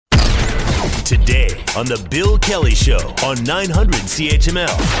Today on The Bill Kelly Show on 900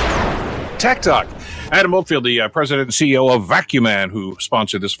 CHML. Tech Talk. Adam Oldfield, the president and CEO of Vacuuman, who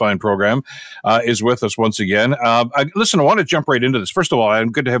sponsored this fine program, is with us once again. Listen, I want to jump right into this. First of all,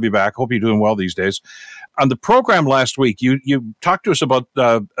 Adam, good to have you back. Hope you're doing well these days. On the program last week, you talked to us about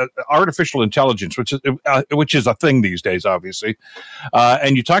artificial intelligence, which is a thing these days, obviously,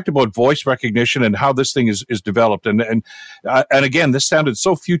 and you talked about voice recognition and how this thing is developed. And again, this sounded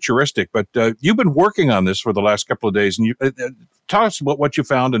so futuristic, but you've been working on this for the last couple of days, and you tell us about what you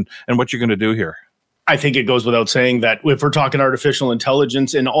found and what you're going to do here. I think it goes without saying that if we're talking artificial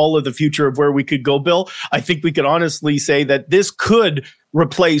intelligence and all of the future of where we could go, Bill, I think we could honestly say that this could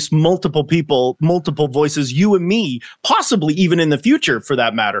replace multiple people, multiple voices, you and me, possibly even in the future for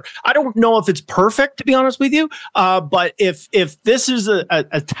that matter. I don't know if it's perfect, to be honest with you, but if this is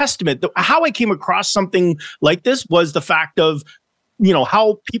a testament, how I came across something like this was the fact of, you know,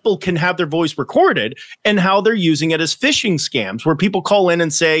 how people can have their voice recorded and how they're using it as phishing scams, where people call in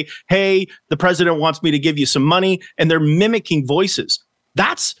and say, hey, the president wants me to give you some money, and they're mimicking voices.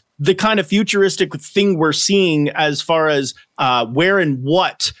 That's the kind of futuristic thing we're seeing as far as where and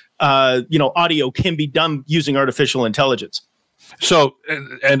what, audio can be done using artificial intelligence. So,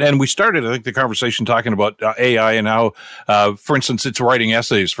 and we started, I think, the conversation talking about AI and how, for instance, it's writing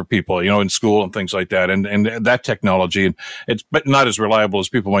essays for people, in school and things like that, and that technology, and it's but not as reliable as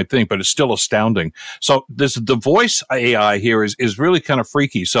people might think, but it's still astounding. So, the voice AI here is really kind of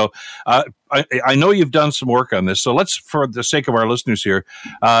freaky. So, I know you've done some work on this. So let's, for the sake of our listeners here,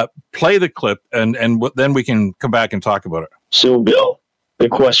 play the clip, and then we can come back and talk about it. So, Bill, the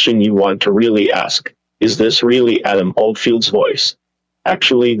question you want to really ask. Is this really Adam Oldfield's voice?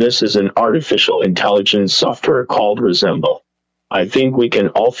 Actually, this is an artificial intelligence software called Resemble. I think we can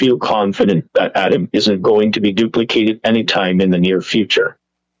all feel confident that Adam isn't going to be duplicated anytime in the near future.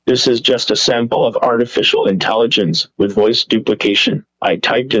 This is just a sample of artificial intelligence with voice duplication. I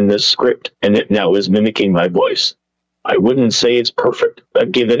typed in this script, and it now is mimicking my voice. I wouldn't say it's perfect,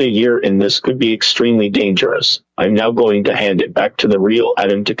 but give it a year and this could be extremely dangerous. I'm now going to hand it back to the real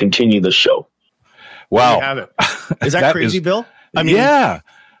Adam to continue the show. Wow. Have it. Is that crazy, Bill? I mean, yeah.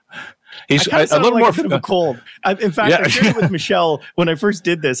 He's a little like more a bit of a cold. In fact, I shared it with Michelle when I first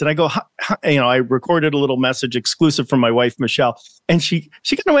did this, and I go, I recorded a little message exclusive from my wife, Michelle, and she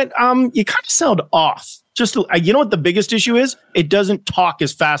kind of went, you kind of sound off. Just, you know what the biggest issue is? It doesn't talk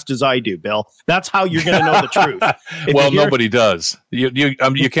as fast as I do, Bill. That's how you're going to know the truth. Well, nobody does.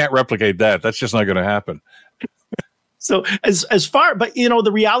 You can't replicate that. That's just not going to happen. So as far, but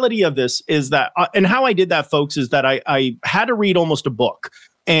the reality of this is that, and how I did that, folks, is that I had to read almost a book,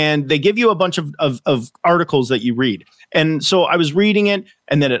 and they give you a bunch of articles that you read. And so I was reading it,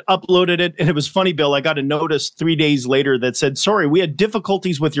 and then it uploaded it. And it was funny, Bill, I got a notice 3 days later that said, sorry, we had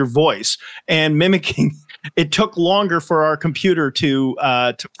difficulties with your voice and mimicking. It took longer for our computer to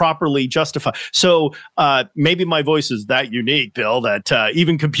properly justify. So maybe my voice is that unique, Bill, that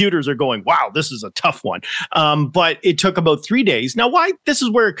even computers are going, wow, this is a tough one. But it took about 3 days. Now, why? This is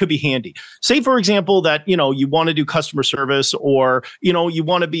where it could be handy. Say, for example, that, you want to do customer service, or, you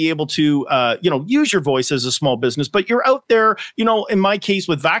want to be able to, use your voice as a small business, but you're out there, in my case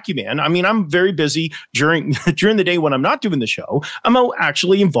with Vacuuman, I mean, I'm very busy during the day when I'm not doing the show. I'm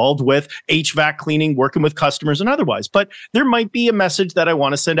actually involved with HVAC cleaning, working with customers and otherwise, but there might be a message that I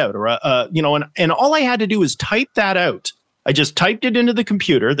want to send out, or and all I had to do is type that out. I just typed it into the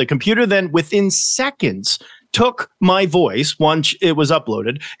computer. The computer then, within seconds, took my voice once it was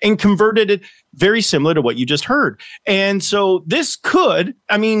uploaded and converted it very similar to what you just heard. And so this could,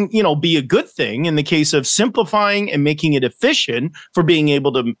 be a good thing in the case of simplifying and making it efficient for being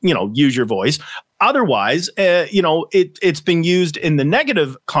able to, use your voice. Otherwise, it's been used in the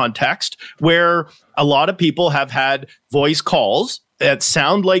negative context, where a lot of people have had voice calls that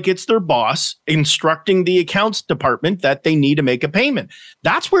sound like it's their boss instructing the accounts department that they need to make a payment.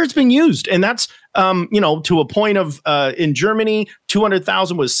 That's where it's been used. And that's, to a point of, in Germany,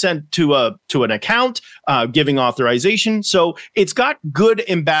 200,000 was sent to an account, giving authorization. So it's got good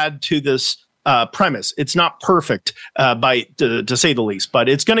and bad to this premise. It's not perfect, to say the least, but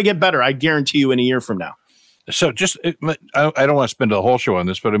it's going to get better. I guarantee you in a year from now. So I don't want to spend a whole show on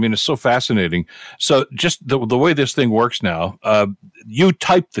this, but it's so fascinating. So just the way this thing works now, you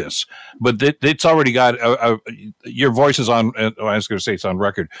type this, but it's already got your voice is on. I was going to say it's on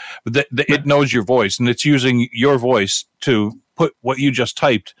record, but it knows your voice, and it's using your voice to put what you just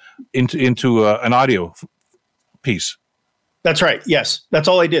typed into an audio piece. That's right. Yes, that's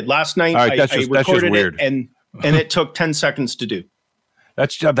all I did last night. All right, I recorded it, and it took 10 seconds to do.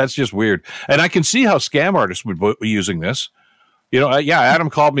 That's just weird. And I can see how scam artists would be using this. Adam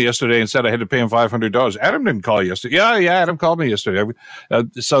called me yesterday and said I had to pay him $500. Adam didn't call you yesterday. Yeah, Adam called me yesterday.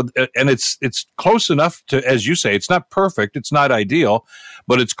 And it's close enough to, as you say, it's not perfect, it's not ideal,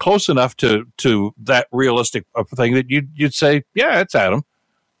 but it's close enough to that realistic thing that you'd say, yeah, it's Adam.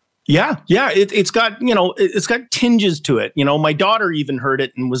 Yeah. It's got, it's got tinges to it. My daughter even heard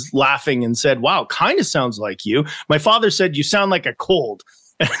it and was laughing and said, wow, kind of sounds like you. My father said, you sound like a cold.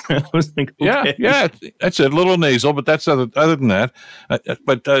 I was like, okay. Yeah, that's a little nasal, but that's other than that.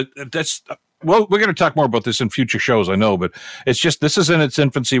 Well, we're going to talk more about this in future shows, I know, but it's just, this is in its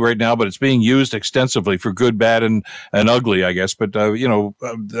infancy right now, but it's being used extensively for good, bad, and ugly, I guess. But,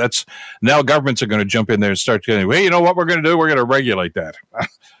 that's, now governments are going to jump in there and start going, hey, you know what we're going to do? We're going to regulate that.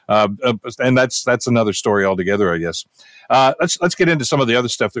 And that's another story altogether, I guess. Let's get into some of the other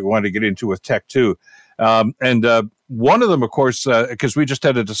stuff that we wanted to get into with tech too. One of them, of course, because we just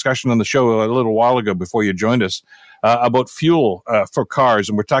had a discussion on the show a little while ago before you joined us about fuel for cars,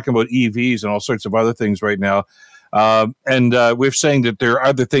 and we're talking about EVs and all sorts of other things right now. We're saying that there are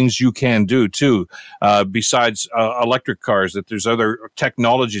other things you can do too, besides electric cars, that there's other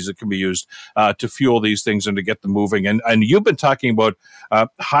technologies that can be used to fuel these things and to get them moving. And you've been talking about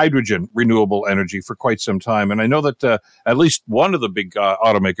hydrogen renewable energy for quite some time. And I know that at least one of the big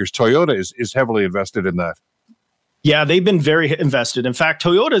automakers, Toyota, is heavily invested in that. Yeah, they've been very invested. In fact,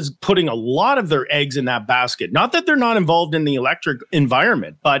 Toyota's putting a lot of their eggs in that basket. Not that they're not involved in the electric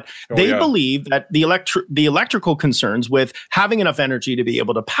environment, but they believe that the electrical concerns with having enough energy to be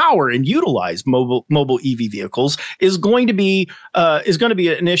able to power and utilize mobile EV vehicles is going to be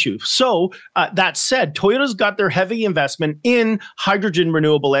an issue. So that said, Toyota's got their heavy investment in hydrogen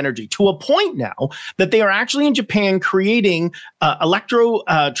renewable energy to a point now that they are actually in Japan creating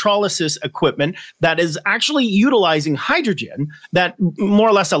electrolysis equipment that is actually utilizing hydrogen that more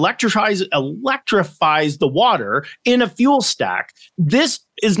or less electrifies the water in a fuel stack. This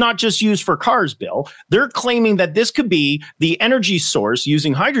is not just used for cars, Bill. They're claiming that this could be the energy source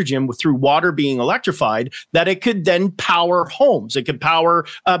using hydrogen through water being electrified, that it could then power homes. It could power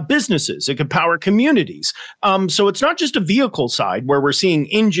businesses. It could power communities. So it's not just a vehicle side where we're seeing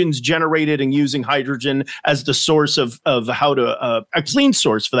engines generated and using hydrogen as the source of how to, a clean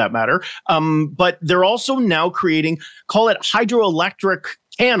source for that matter. But they're also now creating, call it hydroelectric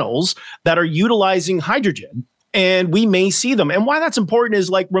panels that are utilizing hydrogen. And we may see them. And why that's important is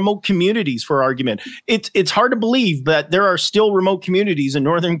like remote communities, for argument. It's hard to believe that there are still remote communities in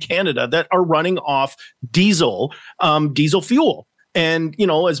northern Canada that are running off diesel fuel. And,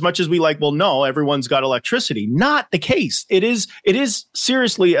 as much as we no, everyone's got electricity, not the case. It is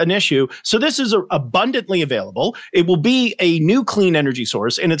seriously an issue. So this is abundantly available. It will be a new clean energy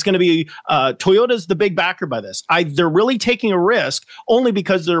source, and it's going to be Toyota's the big backer by this. They're really taking a risk only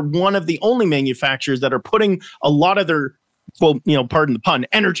because they're one of the only manufacturers that are putting a lot of their, pardon the pun,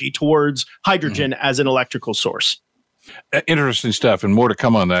 energy towards hydrogen as an electrical source. Interesting stuff, and more to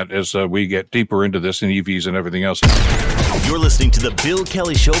come on that as we get deeper into this and EVs and everything else. You're listening to the Bill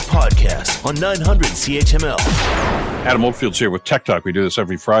Kelly Show podcast on 900 CHML. Adam Oldfield's here with Tech Talk. We do this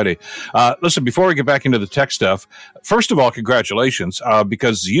every Friday. Listen, before we get back into the tech stuff, first of all, congratulations,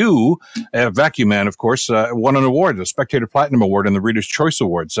 because you, Vacuum Man, of course, won an award, the Spectator Platinum Award and the Reader's Choice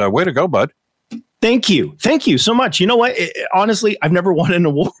Awards. Way to go, bud. Thank you so much. You know what? Honestly, I've never won an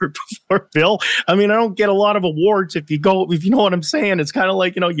award before, Bill. I mean, I don't get a lot of awards. If you know what I'm saying, it's kind of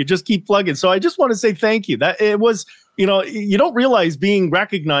like, you just keep plugging. So I just want to say thank you. That it was, you don't realize being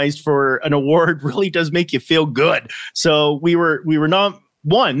recognized for an award really does make you feel good. So we were not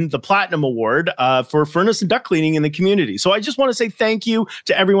won the Platinum Award for furnace and duct cleaning in the community. So I just want to say thank you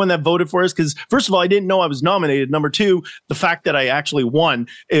to everyone that voted for us, because first of all, I didn't know I was nominated. Number two, the fact that I actually won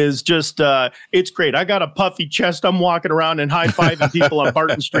is just, it's great. I got a puffy chest. I'm walking around and high-fiving people on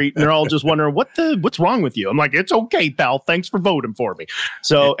Barton Street, and they're all just wondering, what's wrong with you? I'm like, it's okay, pal. Thanks for voting for me.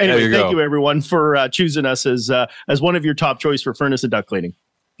 So anyway, thank you everyone for choosing us as one of your top choice for furnace and duct cleaning.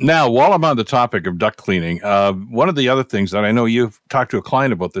 Now, while I'm on the topic of duct cleaning, one of the other things that I know you've talked to a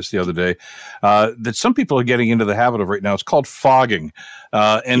client about this the other day, that some people are getting into the habit of right now, it's called fogging.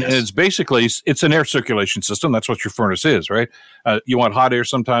 And it's basically, it's an air circulation system. That's what your furnace is, right? You want hot air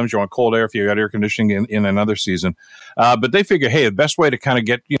sometimes, you want cold air if you got air conditioning in another season. But they figure, hey, the best way to kind of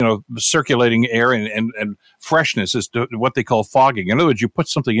get, circulating air and freshness is what they call fogging. In other words, you put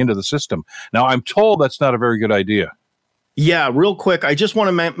something into the system. Now, I'm told that's not a very good idea. Yeah, real quick, I just want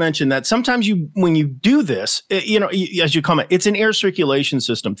to mention that sometimes when you do this, as you comment, it's an air circulation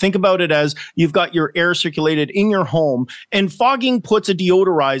system. Think about it as you've got your air circulated in your home, and fogging puts a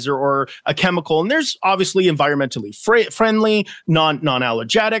deodorizer or a chemical, and there's obviously environmentally friendly,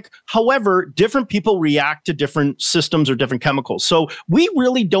 non-allergenic. However, different people react to different systems or different chemicals. So we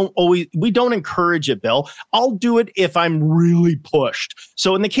really don't encourage it, Bill. I'll do it if I'm really pushed.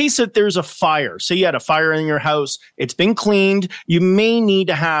 So in the case that there's a fire, say you had a fire in your house, it's been cleaned, you may need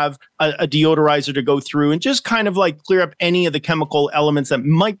to have a deodorizer to go through and just kind of like clear up any of the chemical elements that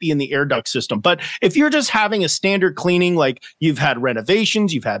might be in the air duct system. But if you're just having a standard cleaning, like you've had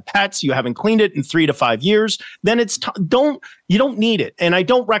renovations, you've had pets, you haven't cleaned it in 3 to 5 years, then you don't need it. And I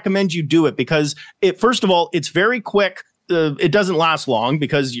don't recommend you do it because first of all, it's very quick. It doesn't last long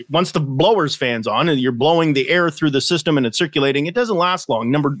because once the blower's fan's on and you're blowing the air through the system and it's circulating, it doesn't last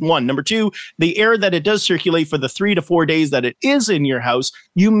long. Number one. Number two, the air that it does circulate for the 3 to 4 days that it is in your house,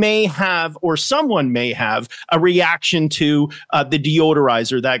 you may have, or someone may have, a reaction to the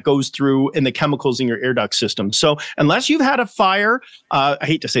deodorizer that goes through and the chemicals in your air duct system. So unless you've had a fire, I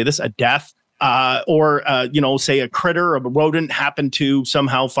hate to say this, a death, or say a critter or a rodent happened to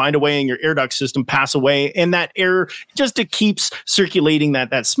somehow find a way in your air duct system, pass away, and that air it keeps circulating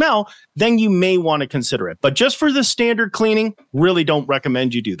that smell, then you may want to consider it. But just for the standard cleaning, really don't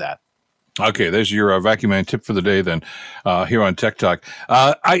recommend you do that. Okay, there's your Vacuum Man tip for the day then, here on Tech Talk.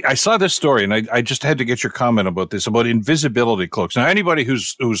 I saw this story, and I just had to get your comment about this, about invisibility cloaks. Now, anybody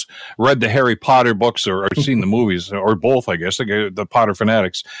who's read the Harry Potter books or seen the movies, or both, I guess, the Potter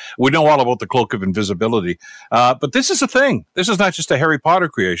fanatics, we know all about the cloak of invisibility. But this is a thing. This is not just a Harry Potter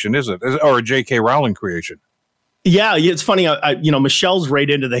creation, is it? Or a J.K. Rowling creation. Yeah, it's funny. Michelle's right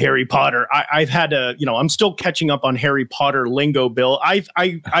into the Harry Potter. I've had to, I'm still catching up on Harry Potter lingo, Bill.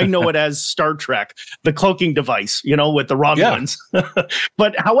 I know it as Star Trek, the cloaking device, with the Romulans. Yeah.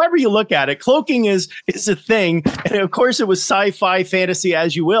 But however you look at it, cloaking is a thing. And of course, it was sci-fi, fantasy,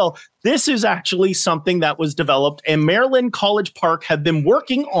 as you will. This is actually something that was developed, and Maryland College Park have been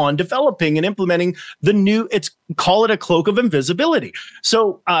working on developing and implementing call it a cloak of invisibility.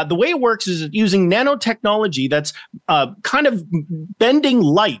 So the way it works is using nanotechnology that's kind of bending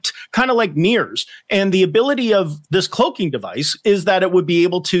light, kind of like mirrors. And the ability of this cloaking device is that it would be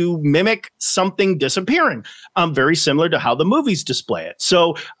able to mimic something disappearing, very similar to how the movies display it.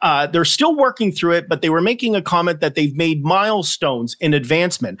 So they're still working through it, but they were making a comment that they've made milestones in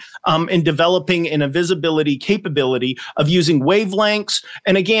advancement in developing an invisibility capability of using wavelengths.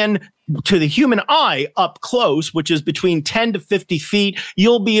 And again, to the human eye up close, which is between 10 to 50 feet,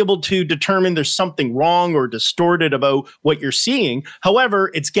 you'll be able to determine there's something wrong or distorted about what you're seeing.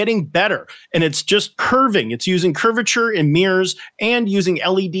 However, it's getting better, and it's just curving. It's using curvature in mirrors and using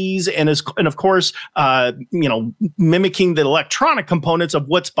LEDs and of course, mimicking the electronic components of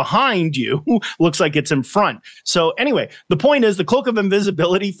what's behind you. Looks like it's in front. So anyway, the point is the cloak of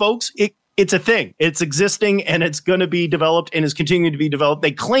invisibility, folks, it's a thing. It's existing, and it's going to be developed and is continuing to be developed.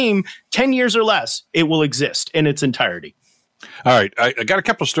 They claim 10 years or less, it will exist in its entirety. All right. I got a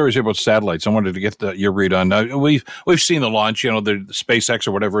couple of stories here about satellites. I wanted to get your read on. We've seen the launch, the SpaceX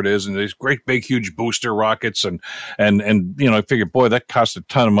or whatever it is, and these great big, huge booster rockets. And I figured, boy, that costs a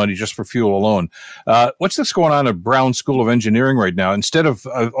ton of money just for fuel alone. What's this going on at Brown School of Engineering right now? Instead of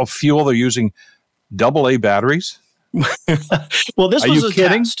fuel, they're using AA batteries. Well, this was a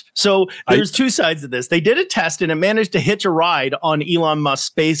test. So there's two sides of this. They did a test, and it managed to hitch a ride on Elon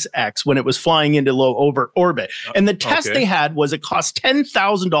Musk's SpaceX when it was flying into low orbit. And the test they had was it cost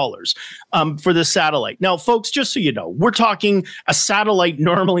 $10,000 for the satellite. Now, folks, just so you know, we're talking a satellite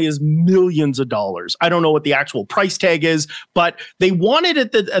normally is millions of dollars. I don't know what the actual price tag is, but they wanted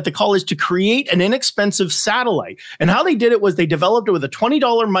at the college to create an inexpensive satellite. And how they did it was they developed it with a $20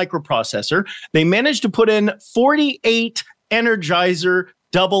 microprocessor. They managed to put in 48 Energizer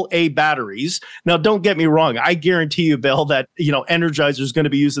AA batteries. Now, don't get me wrong. I guarantee you, Bill, that, Energizer is going to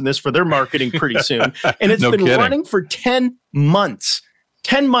be using this for their marketing pretty soon. And it's been running for 10 months.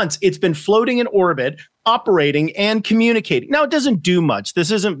 10 months. It's been floating in orbit, operating and communicating. Now, it doesn't do much.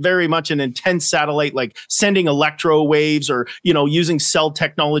 This isn't very much an intense satellite like sending electro waves or, using cell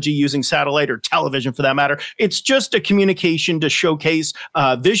technology, using satellite or television for that matter. It's just a communication to showcase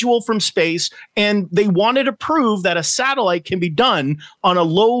visual from space. And they wanted to prove that a satellite can be done on a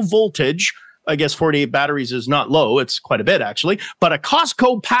low voltage. I guess 48 batteries is not low. It's quite a bit, actually. But a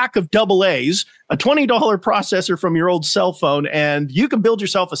Costco pack of AA's, a $20 processor from your old cell phone, and you can build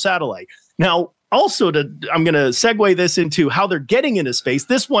yourself a satellite. Now, also, I'm going to segue this into how they're getting into space.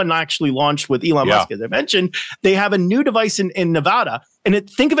 This one actually launched with Elon Musk, as I mentioned. They have a new device in Nevada And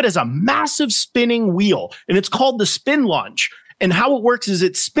think of it as a massive spinning wheel, and it's called the spin launch. And how it works is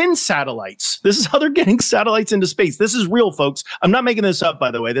it spins satellites. This is how they're getting satellites into space. This is real, folks. I'm not making this up,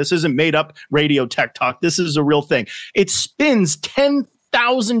 by the way. This isn't made up radio tech talk. This is a real thing. It spins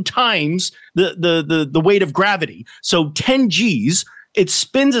 10,000 times the weight of gravity. So 10 Gs. It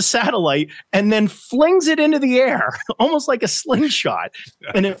spins a satellite and then flings it into the air, almost like a slingshot,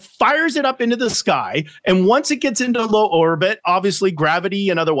 and it fires it up into the sky. And once it gets into low orbit, obviously gravity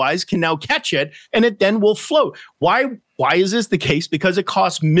and otherwise can now catch it, and it then will float. Why is this the case? Because it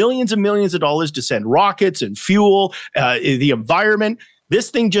costs millions and millions of dollars to send rockets and fuel, the environment. This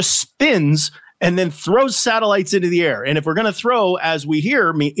thing just spins and then throws satellites into the air. And if we're going to throw, as we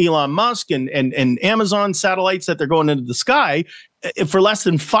hear, Elon Musk and Amazon satellites that they're going into the sky, for less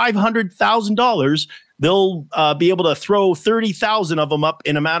than $500,000, they'll be able to throw 30,000 of them up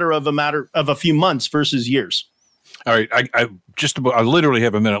in a matter of a few months versus years. All right, I literally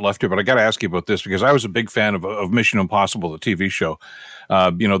have a minute left here, but I got to ask you about this because I was a big fan of Mission Impossible, the TV show.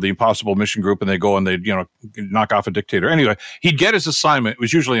 The Impossible Mission Group, and they go and they knock off a dictator. Anyway, he'd get his assignment. It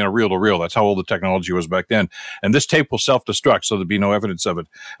was usually in a reel-to-reel. That's how old the technology was back then. And this tape will self-destruct, so there'd be no evidence of it.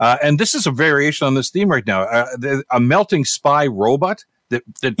 And this is a variation on this theme right now. A melting spy robot.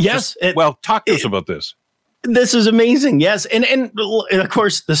 Yes. Talk to us about this. This is amazing. Yes. And of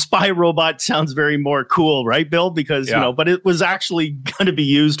course the spy robot sounds very more cool, right, Bill? Because, but it was actually going to be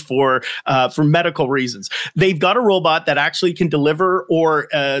used for medical reasons. They've got a robot that actually can deliver or,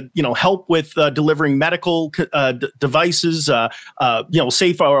 help with delivering medical devices,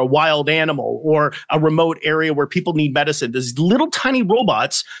 say for a wild animal or a remote area where people need medicine. These little tiny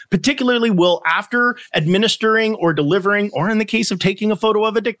robots particularly will, after administering or delivering, or in the case of taking a photo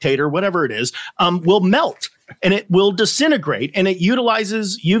of a dictator, whatever it is, will melt. And it will disintegrate, and it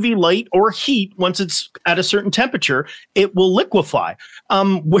utilizes UV light or heat. Once it's at a certain temperature, it will liquefy.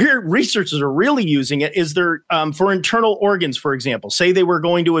 Where researchers are really using it is for internal organs, for example. Say they were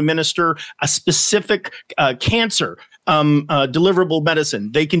going to administer a specific cancer deliverable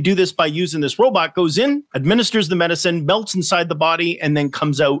medicine. They can do this by using this robot, goes in, administers the medicine, melts inside the body, and then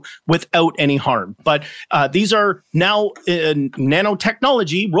comes out without any harm. But these are now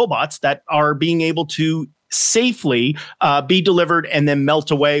nanotechnology robots that are being able to safely be delivered and then melt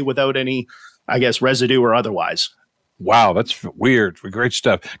away without any, residue or otherwise. Wow, that's weird. Great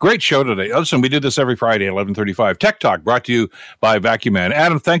stuff. Great show today. Listen, we do this every Friday at 11:35. Tech Talk brought to you by Vacuum Man.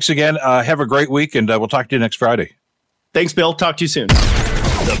 Adam, thanks again. Have a great week, and we'll talk to you next Friday. Thanks, Bill. Talk to you soon.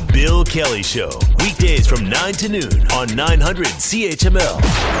 The Bill Kelly Show, weekdays from 9 to noon on 900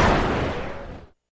 CHML.